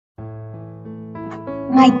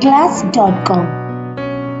myclass.com.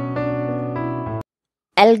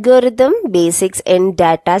 Algorithm basics in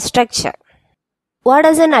data structure. What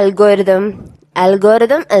is an algorithm?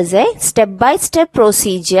 Algorithm is a step-by-step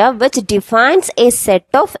procedure which defines a set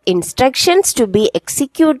of instructions to be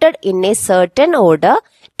executed in a certain order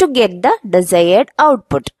to get the desired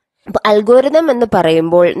output. അപ്പോൾ algorithm എന്ന്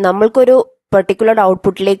പറയുമ്പോൾ നമ്മൾക്കൊരു particular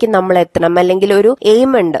ഔട്ട്പുട്ടിലേക്ക് നമ്മൾ എത്തണം, അല്ലെങ്കിൽ ഒരു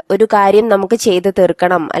aim ഉണ്ട്, ഒരു കാര്യം നമുക്ക് ചെയ്ത്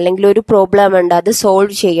തീർക്കണം, അല്ലെങ്കിൽ ഒരു പ്രോബ്ലം ഉണ്ട്, അത്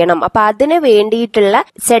സോൾവ് ചെയ്യണം. അപ്പൊ അതിന് വേണ്ടിയിട്ടുള്ള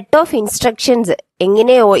സെറ്റ് ഓഫ് ഇൻസ്ട്രക്ഷൻസ്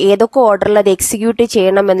എങ്ങനെയോ ഏതൊക്കെ ഓർഡറിൽ അത് എക്സിക്യൂട്ട്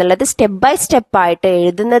ചെയ്യണം എന്നുള്ളത് സ്റ്റെപ്പ് ബൈ സ്റ്റെപ്പ് ആയിട്ട്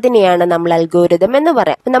എഴുതുന്നതിനെയാണ് നമ്മൾ അൽഗോരിതം എന്ന്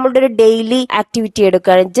പറയാം. നമ്മളുടെ ഒരു ഡെയിലി ആക്ടിവിറ്റി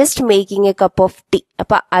എടുക്കുകയാണ്, just making A cup of tea.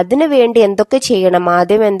 അപ്പൊ അതിനു വേണ്ടി എന്തൊക്കെ ചെയ്യണം,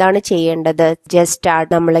 ആദ്യം എന്താണ് ചെയ്യേണ്ടത്, ജസ്റ്റ്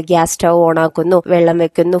നമ്മൾ ഗ്യാസ് സ്റ്റൗ ഓൺ ആക്കുന്നു, വെള്ളം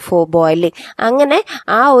വെക്കുന്നു ഫോർ ബോയിലിംഗ്. അങ്ങനെ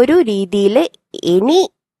ആ ഒരു രീതിയിൽ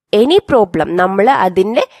എനി പ്രോബ്ലം നമ്മൾ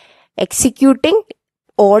അതിന്റെ എക്സിക്യൂട്ടിംഗ്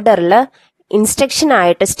ഓർഡറിൽ ഇൻസ്ട്രക്ഷൻ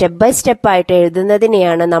ആയിട്ട് സ്റ്റെപ്പ് ബൈ സ്റ്റെപ്പ് ആയിട്ട്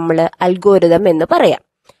എഴുതുന്നതിനെയാണ് നമ്മൾ അൽഗോരിതം എന്ന് പറയാം.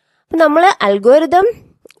 നമ്മൾ അൽഗോരിതം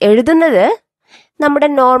എഴുതുന്നത് നമ്മുടെ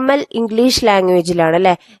നോർമൽ ഇംഗ്ലീഷ് ലാംഗ്വേജിലാണ്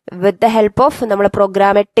അല്ലെ, വിത്ത് ദ ഹെൽപ്പ് ഓഫ് നമ്മളെ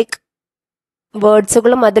പ്രോഗ്രാമാറ്റിക്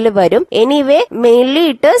വേർഡ്സുകളും അതിൽ വരും. Anyway mainly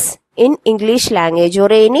it is in English language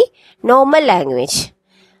or any normal language.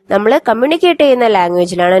 നമ്മൾ കമ്മ്യൂണിക്കേറ്റ് ചെയ്യുന്ന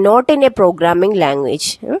ലാംഗ്വേജിലാണ്, not in A programming language.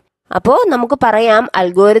 അപ്പോൾ നമുക്ക് പറയാം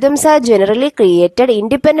algorithms are generally created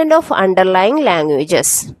independent of underlying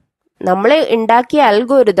languages. നമ്മൾ ഉണ്ടാക്കിയ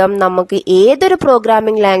അൽഗോരിതം നമുക്ക് ഏതൊരു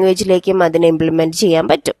പ്രോഗ്രാമിംഗ് ലാംഗ്വേജിലേക്കും അതിനെ ഇംപ്ലിമെന്റ് ചെയ്യാൻ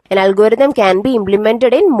പറ്റും. Algorithm can be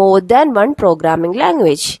implemented in more than one programming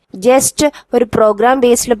language. Just ഒരു പ്രോഗ്രാം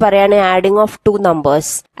ബേസിൽ പറയുകയാണെങ്കിൽ ആഡിംഗ് ഓഫ് 2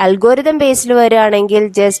 നമ്പേഴ്സ്. അൽഗോരിതം ബേസിൽ വരികയാണെങ്കിൽ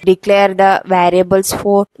just declare the variables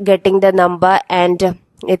for getting the number and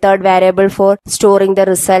a third variable for storing the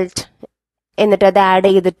result. എന്നിട്ട് അത് add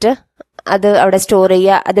ചെയ്തിട്ട് അത് അവിടെ store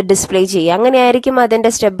ചെയ്യുക, അത് ഡിസ്പ്ലേ ചെയ്യുക. അങ്ങനെയായിരിക്കും അതിന്റെ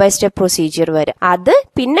സ്റ്റെപ്പ് ബൈ സ്റ്റെപ്പ് പ്രൊസീജിയർ വരും. അത്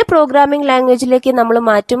പിന്നെ പ്രോഗ്രാമിംഗ് ലാംഗ്വേജിലേക്ക് നമ്മൾ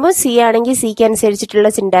മാറ്റുമ്പോൾ സി ആണെങ്കിൽ സിക്ക്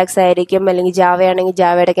അനുസരിച്ചിട്ടുള്ള സിൻടാക്സ് ആയിരിക്കും, അല്ലെങ്കിൽ ജാവ ആണെങ്കിൽ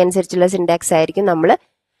ജാവയുടെ അനുസരിച്ചുള്ള സിൻടാക്സ് ആയിരിക്കും നമ്മൾ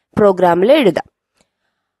പ്രോഗ്രാമിൽ എഴുതാം.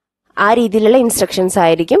 ആ രീതിയിലുള്ള ഇൻസ്ട്രക്ഷൻസ്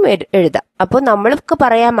ആയിരിക്കും എഴുതാം. അപ്പോൾ നമ്മൾക്ക്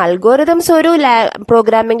പറയാം അൽഗോരിതംസ് ഒരു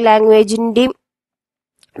പ്രോഗ്രാമിംഗ് ലാംഗ്വേജിന്റെയും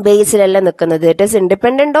ബേസിലല്ല നിൽക്കുന്നത്. It is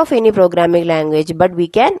independent of any programming language, but we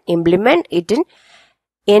can implement it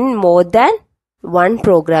in more than one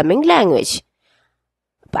programming language.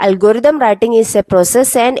 Algorithm writing is A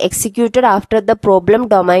process and executed after the problem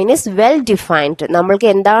domain is well defined. നമ്മൾക്ക്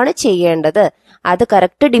എന്താണ് ചെയ്യേണ്ടത് അത്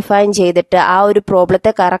correct define ചെയ്തിട്ട് ആ ഒരു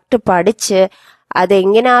പ്രോബ്ലത്തെ correct പഠിച്ച്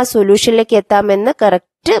അതെങ്ങനെ ആ സൊല്യൂഷനിലേക്ക് എത്താമെന്ന്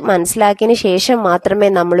കറക്റ്റ് മനസ്സിലാക്കിയതിന് ശേഷം മാത്രമേ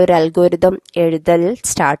നമ്മളൊരു അൽഗോരിതം എഴുതൽ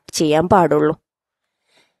സ്റ്റാർട്ട് ചെയ്യാൻ പാടുള്ളൂ.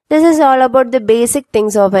 This is all about the basic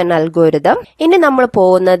things of an algorithm. ഇനി നമ്മൾ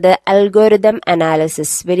പോകുന്നത് algorithm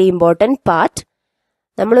analysis, very important part.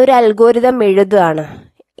 നമ്മളൊരു അൽഗോരിതം എഴുതുകയാണ്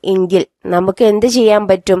എങ്കിൽ നമുക്ക് എന്ത് ചെയ്യാൻ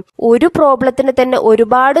പറ്റും, ഒരു പ്രോബ്ലത്തിന് തന്നെ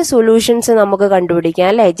ഒരുപാട് സൊല്യൂഷൻസ് നമുക്ക്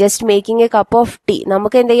കണ്ടുപിടിക്കാം അല്ലെ. Just making A cup of tea,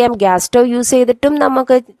 നമുക്ക് എന്ത് ചെയ്യാം, ഗ്യാസ് സ്റ്റവ് യൂസ് ചെയ്തിട്ടും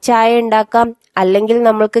നമുക്ക് ചായ ഉണ്ടാക്കാം, അല്ലെങ്കിൽ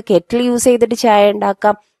നമ്മൾക്ക് കെറ്റിൽ യൂസ് ചെയ്തിട്ട് ചായ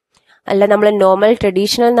ഉണ്ടാക്കാം, അല്ല നമ്മൾ നോർമൽ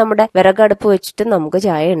ട്രഡീഷണൽ നമ്മുടെ വിറകടുപ്പ് വെച്ചിട്ട് നമുക്ക്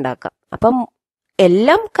ചായ ഉണ്ടാക്കാം. അപ്പം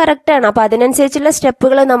എല്ലാം കറക്റ്റാണ്. അപ്പൊ അതിനനുസരിച്ചുള്ള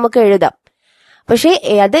സ്റ്റെപ്പുകൾ നമുക്ക് എഴുതാം. പക്ഷെ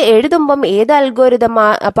അത് എഴുതുമ്പം ഏത് അൽഗോരിതം,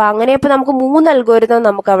 അപ്പൊ അങ്ങനെ ഇപ്പൊ നമുക്ക് 3 അൽഗോരിതം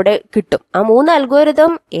നമുക്ക് അവിടെ കിട്ടും. ആ 3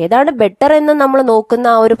 അൽഗോരിതം ഏതാണ് ബെറ്റർ എന്ന് നമ്മൾ നോക്കുന്ന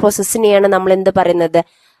ആ ഒരു പ്രോസസ്സിനെയാണ് നമ്മൾ എന്ത് പറയുന്നത്,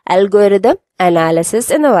 അൽഗോരിതം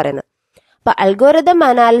അനാലിസിസ് എന്ന് പറയുന്നത്. അപ്പൊ algorithm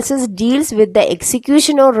analysis deals with the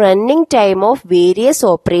execution or running time of various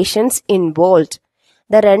operations involved.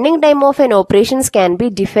 The running time of an operations can be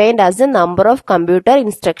defined as the number of computer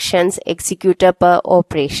instructions executed per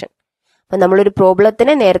operation. അപ്പൊ നമ്മളൊരു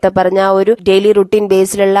പ്രോബ്ലത്തിന് നേരത്തെ പറഞ്ഞ ആ ഒരു daily routine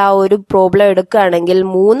ബേസിലുള്ള ആ ഒരു problem എടുക്കുകയാണെങ്കിൽ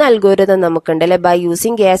 3 algorithm നമുക്കുണ്ട് അല്ലെ, by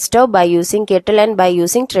using gas stove, by using kettle and by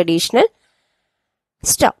using traditional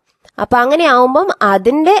stove. അപ്പൊ അങ്ങനെ ആവുമ്പം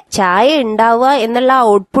അതിന്റെ ചായ ഉണ്ടാവുക എന്നുള്ള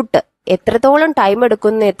ഔട്ട്പുട്ട് എത്രത്തോളം ടൈം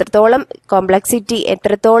എടുക്കുന്നു, എത്രത്തോളം കോംപ്ലക്സിറ്റി,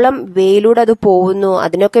 എത്രത്തോളം വേയിലൂടെ അത് പോകുന്നു,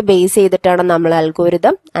 അതിനൊക്കെ ബേസ് ചെയ്തിട്ടാണ് നമ്മൾ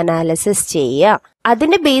അൽഗോരിതം അനാലിസിസ് ചെയ്യുക.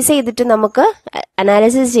 അതിന്റെ ബേസ് ചെയ്തിട്ട് നമുക്ക്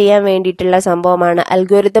അനാലിസിസ് ചെയ്യാൻ വേണ്ടിയിട്ടുള്ള സംഭവമാണ്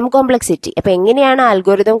അൽഗോരിതം കോംപ്ലക്സിറ്റി. അപ്പൊ എങ്ങനെയാണ്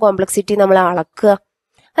അൽഗോരിതം കോംപ്ലക്സിറ്റി നമ്മൾ അളക്കുക,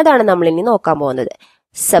 അതാണ് നമ്മൾ ഇനി നോക്കാൻ പോകുന്നത്.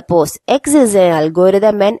 Suppose X is A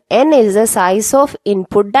algorithm and N is A size of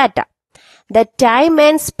input data. The time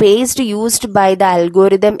and space used by the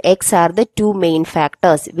algorithm X are the 2 main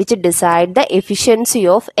factors which decide the efficiency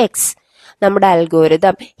of X. നമ്മുടെ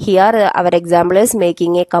algorithm here our example is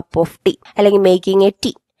making a cup of tea അല്ലെങ്കിൽ making a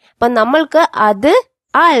tea. അപ്പൊ നമ്മൾക്ക് അത്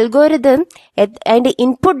ആ algorithm അതിന്റെ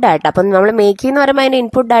input data, അപ്പൊ നമ്മൾ make എന്ന് പറയുമ്പോൾ അതിന്റെ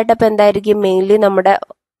ഇൻപുട്ട് ഡാറ്റ ഇപ്പൊ എന്തായിരിക്കും, മെയിൻലി നമ്മുടെ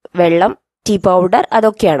വെള്ളം, ടീ പൗഡർ,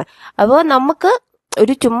 അതൊക്കെയാണ്. അപ്പോൾ നമുക്ക്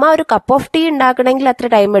ഒരു ചുമ്മാ ഒരു കപ്പ് ഓഫ് ടീ ഉണ്ടാക്കണമെങ്കിൽ അത്ര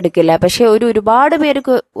ടൈം എടുക്കില്ല. പക്ഷെ ഒരുപാട്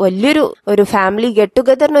പേർക്ക് ഒരു ഫാമിലി ഗെറ്റ്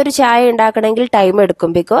ടുഗദറിന് ഒരു ചായ ഉണ്ടാക്കണമെങ്കിൽ ടൈം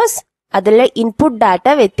എടുക്കും. ബിക്കോസ് അതിലെ ഇൻപുട്ട് ഡാറ്റ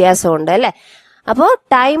വ്യത്യാസമുണ്ട് അല്ലെ. അപ്പോൾ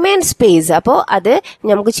ടൈം ആൻഡ് സ്പേസ്, അപ്പോൾ അത്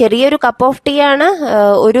നമുക്ക് ചെറിയൊരു കപ്പ് ഓഫ് ടീ ആണ്,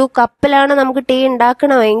 ഒരു കപ്പിലാണ് നമുക്ക് ടീ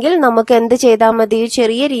ഉണ്ടാക്കണമെങ്കിൽ നമുക്ക് എന്ത് ചെയ്താൽ മതി,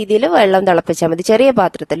 ചെറിയ രീതിയിൽ വെള്ളം തിളപ്പിച്ചാൽ മതി ചെറിയ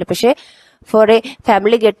പാത്രത്തിൽ. പക്ഷെ four A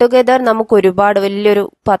family get together നമുക്ക് ഒരുപാട് വലിയൊരു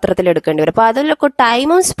പാത്രത്തിൽ എടുക്കേണ്ടി വരും. അപ്പൊ അതിലൊക്കെ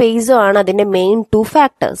ടൈമും സ്പേസും ആണ് അതിന്റെ മെയിൻ 2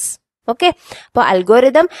 ഫാക്ടേഴ്സ്. ഓക്കെ, അപ്പോൾ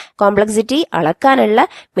അൽഗോരിതം കോംപ്ലക്സിറ്റി അളക്കാനുള്ള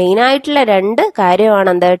മെയിൻ ആയിട്ടുള്ള 2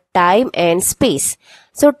 കാര്യമാണ് എന്ത്, time and space.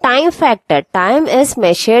 So time factor, time is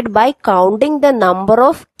measured by counting the number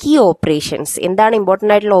of key operations. എന്താണ്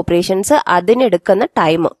ഇമ്പോർട്ടന്റ് ആയിട്ടുള്ള ഓപ്പറേഷൻസ്, അതിനെടുക്കുന്ന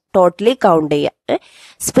ടൈം ടോട്ടലി കൗണ്ട് ചെയ്യുക.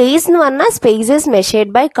 സ്പേസ് എന്ന് പറഞ്ഞാൽ space is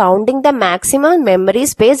measured by counting the maximum memory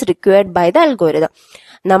space required by the algorithm.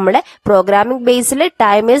 നമ്മുടെ programming Basil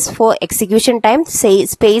time is for execution time,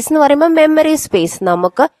 space എന്ന് പറയുമ്പോൾ memory space.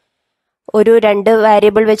 നമുക്ക് ഒരു 2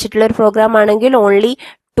 വേരിയബിൾ വെച്ചിട്ടുള്ള ഒരു പ്രോഗ്രാം ആണെങ്കിൽ ഓൺലി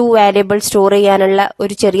 2 വേരിയബിൾ സ്റ്റോർ ചെയ്യാനുള്ള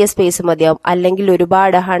ഒരു ചെറിയ സ്പേസ് മതിയാവും. അല്ലെങ്കിൽ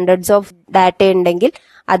ഒരുപാട് ഹൺഡ്രഡ്സ് ഓഫ് ഡാറ്റ ഉണ്ടെങ്കിൽ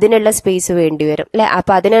അതിനുള്ള സ്പേസ് വേണ്ടി വരും അല്ലെ.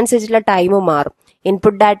 അപ്പൊ അതിനനുസരിച്ചുള്ള ടൈം മാറും.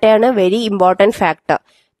 ഇൻപുട്ട് ഡാറ്റയാണ് very important factor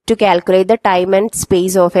to calculate the time and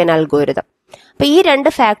space of N algorithm. അപ്പൊ ഈ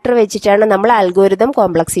 2 ഫാക്ടർ വെച്ചിട്ടാണ് നമ്മൾ അൽഗോരിതം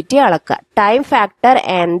കോംപ്ലക്സിറ്റി അളക്കുക. Time factor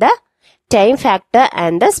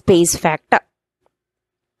and the space factor.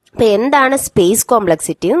 അപ്പൊ എന്താണ് സ്പേസ്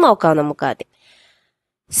കോംപ്ലക്സിറ്റി എന്ന് നോക്കാം നമുക്ക് ആദ്യം.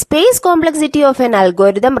 Space complexity of an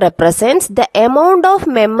algorithm represents the amount of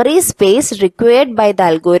memory space required by the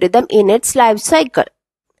algorithm in its life cycle.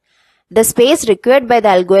 The space required by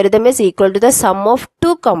the algorithm is equal to the sum of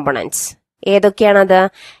 2 components. ഏതൊക്കെയാണത്?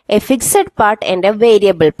 A fixed part and A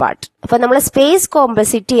variable part. അപ്പൊ നമ്മൾ space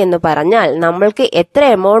complexity എന്ന് പറഞ്ഞാൽ നമ്മൾക്ക് എത്ര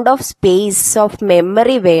amount of space of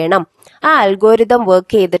memory വേണം ആ algorithm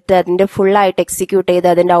work ചെയ്തിട്ട് അതിന്റെ ഫുൾ ആയിട്ട് എക്സിക്യൂട്ട് ചെയ്ത്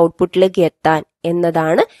അതിന്റെ ഔട്ട്പുട്ടിലേക്ക് എത്താൻ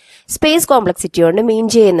എന്നതാണ് സ്പേസ് കോംപ്ലക്സിറ്റി കൊണ്ട് മീൻ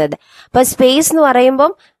ചെയ്യുന്നത്. അപ്പൊ സ്പേസ് എന്ന്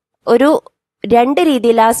പറയുമ്പം ഒരു 2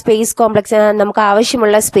 രീതിയിൽ ആ സ്പേസ് കോംപ്ലക്സ് നമുക്ക്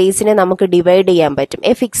ആവശ്യമുള്ള സ്പേസിനെ നമുക്ക് ഡിവൈഡ് ചെയ്യാൻ പറ്റും.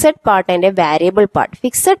 A fixed part and A variable part.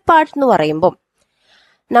 Fixed part എന്ന് പറയുമ്പോൾ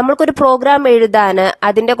നമ്മൾക്കൊരു പ്രോഗ്രാം എഴുതാന്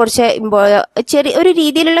അതിന്റെ കുറച്ച് ഒരു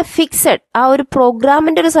രീതിയിലുള്ള ഫിക്സഡ് ആ ഒരു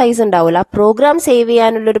പ്രോഗ്രാമിന്റെ ഒരു സൈസ് ഉണ്ടാവില്ല. ആ പ്രോഗ്രാം സേവ്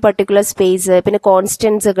ചെയ്യാനുള്ള ഒരു പർട്ടിക്കുലർ സ്പേസ്, പിന്നെ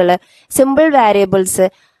കോൺസ്റ്റൻസുകള്, സിമ്പിൾ വേരിയബിൾസ്,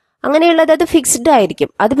 അങ്ങനെയുള്ളത് അത് ഫിക്സ്ഡ് ആയിരിക്കും.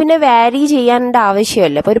 അത് പിന്നെ വാരി ചെയ്യാനുള്ള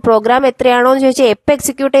ആവശ്യമില്ല. അപ്പൊ ഒരു പ്രോഗ്രാം എത്രയാണോ എന്ന് ചോദിച്ചാൽ എപ്പോൾ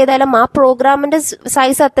എക്സിക്യൂട്ട് ചെയ്താലും ആ പ്രോഗ്രാമിന്റെ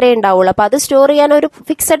സൈസ് അത്രേ ഉണ്ടാവുള്ളൂ. അപ്പൊ അത് സ്റ്റോർ ചെയ്യാൻ ഒരു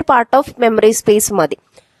fixed part of memory space മതി.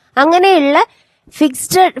 അങ്ങനെയുള്ള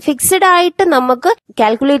ഫിക്സ്ഡ് ആയിട്ട് നമുക്ക്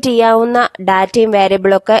കാൽക്കുലേറ്റ് ചെയ്യാവുന്ന ഡാറ്റയും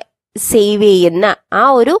വേരിയബിളും ഒക്കെ സേവ് ചെയ്യുന്ന ആ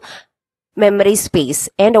ഒരു memory space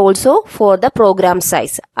and also for the programme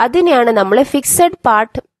size, അതിനെയാണ് നമ്മൾ ഫിക്സഡ്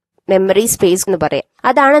പാർട്ട് മെമ്മറി സ്പേസ് എന്ന് പറയാം.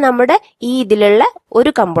 അതാണ് നമ്മുടെ ഈ ഇതിലുള്ള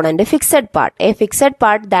ഒരു component, fixed part. A fixed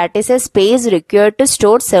part that is A space required to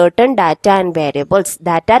store certain data and variables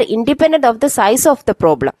that are independent of the size of the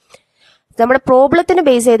problem. നമ്മുടെ പ്രോബ്ലത്തിന്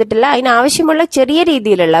ബേസ് ചെയ്തിട്ടില്ല, അതിനാവശ്യമുള്ള ചെറിയ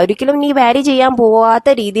രീതിയിലുള്ള, ഒരിക്കലും നീ വാരി ചെയ്യാൻ പോവാത്ത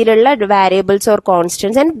രീതിയിലുള്ള variables or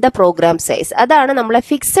constants and the programme size. അതാണ് നമ്മളെ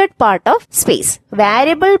fixed part of space.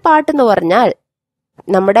 Variable part എന്ന് പറഞ്ഞാൽ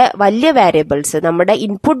നമ്മുടെ വലിയ വേരിയബിൾസ്, നമ്മുടെ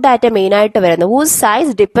ഇൻപുട്ട് ഡാറ്റ മെയിൻ ആയിട്ട് വരുന്നത് whose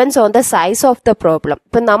size depends on the size of the problem.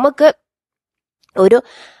 ഇപ്പൊ നമുക്ക് ഒരു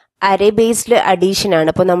അറേ ബേസ്ഡ് അഡീഷൻ ആണ്.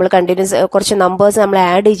 ഇപ്പൊ നമ്മൾ കണ്ടിന്യൂസ് കുറച്ച് നമ്പേഴ്സ് നമ്മൾ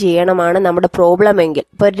ആഡ് ചെയ്യണമാണ് നമ്മുടെ പ്രോബ്ലം എങ്കിൽ,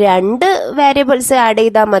 ഇപ്പൊ 2 വേരിയബിൾസ് ആഡ്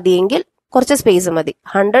ചെയ്താൽ മതിയെങ്കിൽ കുറച്ച് സ്പേസ് മതി.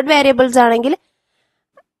 100 വേരിയബിൾസ് ആണെങ്കിൽ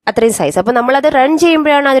അത്രയും സൈസ്. അപ്പൊ നമ്മളത് റൺ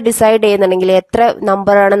ചെയ്യുമ്പോഴാണ് അത് ഡിസൈഡ് ചെയ്യുന്നുണ്ടെങ്കിൽ എത്ര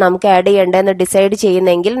നമ്പറാണ് നമുക്ക് ആഡ് ചെയ്യേണ്ടതെന്ന് ഡിസൈഡ്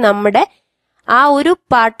ചെയ്യുന്നെങ്കിൽ നമ്മുടെ ആ ഒരു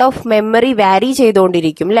പാർട്ട് ഓഫ് മെമ്മറി വാരി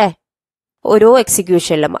ചെയ്തുകൊണ്ടിരിക്കും അല്ലെ ഓരോ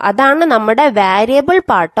എക്സിക്യൂഷനിലും. അതാണ് നമ്മുടെ വാരിയബിൾ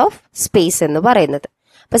പാർട്ട് ഓഫ് സ്പേസ് എന്ന് പറയുന്നത്.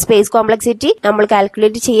 അപ്പൊ സ്പേസ് കോംപ്ലക്സിറ്റി നമ്മൾ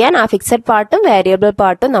കാൽക്കുലേറ്റ് ചെയ്യാൻ ആ ഫിക്സഡ് പാർട്ടും വേരിയബിൾ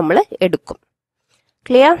പാർട്ടും നമ്മൾ എടുക്കും.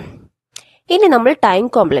 ക്ലിയർ? ഇനി നമ്മൾ ടൈം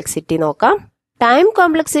കോംപ്ലക്സിറ്റി നോക്കാം. Time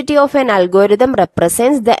complexity of an algorithm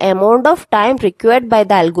represents the amount of time required by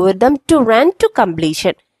the algorithm to run to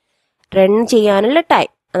completion. Run ചെയ്യാനുള്ള ടൈം,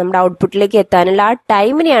 നമ്മുടെ ഔട്ട്പുട്ടിലേക്ക് എത്താനുള്ള ആ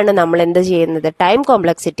ടൈമിനെയാണ് നമ്മൾ എന്ത് ചെയ്യുന്നത്, ടൈം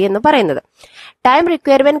കോംപ്ലക്സിറ്റി എന്ന് പറയുന്നത്. Time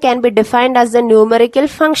requirement can be defined as the numerical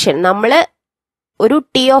function. നമ്മൾ ഒരു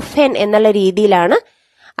ടി ഓഫ് എൻ എന്നുള്ള രീതിയിലാണ്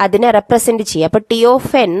അതിനെ റെപ്രസെന്റ് ചെയ്യുക. അപ്പൊ ടി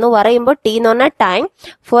ഓഫ് എൻ എന്ന് പറയുമ്പോൾ ടി എന്ന് പറഞ്ഞാൽ ടൈം,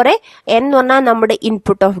 ഫോർ എ എൻ എന്ന് പറഞ്ഞാൽ നമ്മുടെ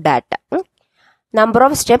input of data. Number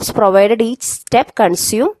of steps provided, each step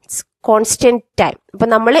consumes constant time. അപ്പൊ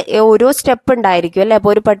നമ്മൾ ഓരോ സ്റ്റെപ്പ് ഉണ്ടായിരിക്കും അല്ലെ. അപ്പൊ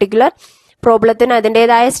ഒരു പർട്ടിക്കുലർ പ്രോബ്ലത്തിന്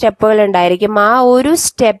അതിൻ്റെതായ സ്റ്റെപ്പുകൾ ഉണ്ടായിരിക്കും. ആ ഒരു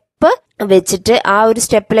സ്റ്റെപ്പ് വെച്ചിട്ട് ആ ഒരു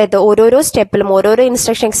സ്റ്റെപ്പിൽ ഓരോരോ സ്റ്റെപ്പിലും ഓരോരോ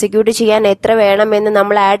ഇൻസ്ട്രക്ഷൻ എക്സിക്യൂട്ട് ചെയ്യാൻ എത്ര വേണമെന്ന്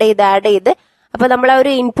നമ്മൾ ആഡ് ചെയ്ത് അപ്പൊ നമ്മൾ ആ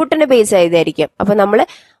ഒരു ഇൻപുട്ടിനെ ബേസ് ചെയ്തായിരിക്കും. അപ്പൊ നമ്മൾ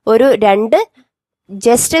ഒരു 2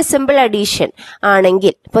 ജസ്റ്റ് എ സിമ്പിൾ അഡീഷൻ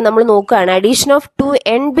ആണെങ്കിൽ, ഇപ്പൊ നമ്മൾ നോക്കുകയാണ് addition of 2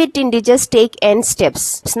 n-bit integers take n steps.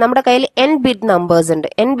 നമ്മുടെ കയ്യിൽ n-bit നമ്പേഴ്സ്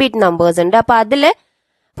ഉണ്ട്. അപ്പൊ അതില്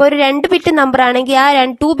ഇപ്പൊ ഒരു 2 ബിറ്റ് നമ്പർ ആണെങ്കിൽ ആ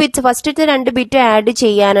 2 ബിറ്റ്സ് ഫസ്റ്റത്തെ 2 ബിറ്റ് ആഡ്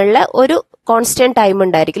ചെയ്യാനുള്ള ഒരു കോൺസ്റ്റന്റ് ടൈം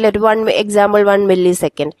ഉണ്ടായിരിക്കില്ല, ഒരു എക്സാമ്പിൾ 1 മില്ലി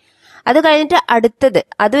സെക്കൻഡ്. അത് കഴിഞ്ഞിട്ട് അടുത്തത്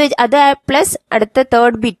അത് പ്ലസ് അടുത്ത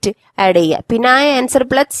 3rd ബിറ്റ് ആഡ് ചെയ്യുക, പിന്നെ ആ answer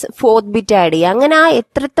plus 4th bit add ചെയ്യുക. അങ്ങനെ ആ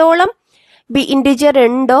എത്രത്തോളം ഇന്റിജർ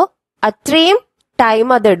ഉണ്ടോ അത്രയും ടൈം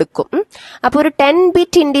അത് എടുക്കും. അപ്പൊ ഒരു 10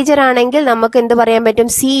 ബിറ്റ് ഇന്റിജർ ആണെങ്കിൽ നമുക്ക് എന്ത് പറയാൻ പറ്റും,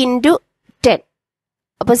 c ഇൻറ്റു 10.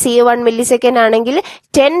 അപ്പൊ c 1 മില്ലി സെക്കൻഡ് ആണെങ്കിൽ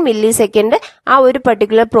 10 മില്ലി സെക്കൻഡ് ആ ഒരു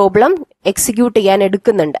പർട്ടിക്കുലർ പ്രോബ്ലം എക്സിക്യൂട്ട് ചെയ്യാൻ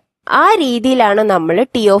എടുക്കുന്നുണ്ട്. ആ രീതിയിലാണ് നമ്മൾ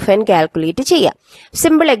ടി ഓഫ് എൻ കാൽക്കുലേറ്റ് ചെയ്യുക.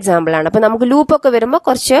 സിമ്പിൾ എക്സാമ്പിൾ ആണ്. അപ്പൊ നമുക്ക് ലൂപ്പ് ഒക്കെ വരുമ്പോൾ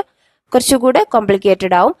കുറച്ചുകൂടെ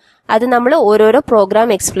കോംപ്ലിക്കേറ്റഡ് ആവും. അത് നമ്മൾ ഓരോരോ പ്രോഗ്രാം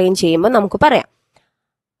എക്സ്പ്ലെയിൻ ചെയ്യുമ്പോൾ നമുക്ക് പറയാം.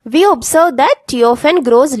 We observe that T of n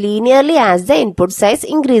grows linearly as the input size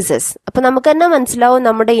increases. അപ്പൊ നമുക്ക് തന്നെ മനസ്സിലാവും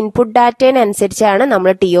നമ്മുടെ ഇൻപുട്ട് ഡാറ്റേനനുസരിച്ചാണ്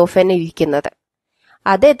നമ്മൾ ടി ഓഫ് എൻ ഇരിക്കുന്നത്.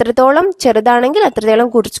 അത് എത്രത്തോളം ചെറുതാണെങ്കിൽ അത്രത്തോളം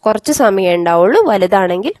കുറച്ച് സമയം ഉണ്ടാവുള്ളൂ,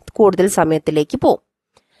 വലുതാണെങ്കിൽ കൂടുതൽ സമയത്തിലേക്ക് പോകും.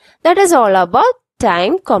 That is all about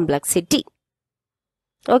time complexity.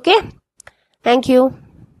 Okay, thank you.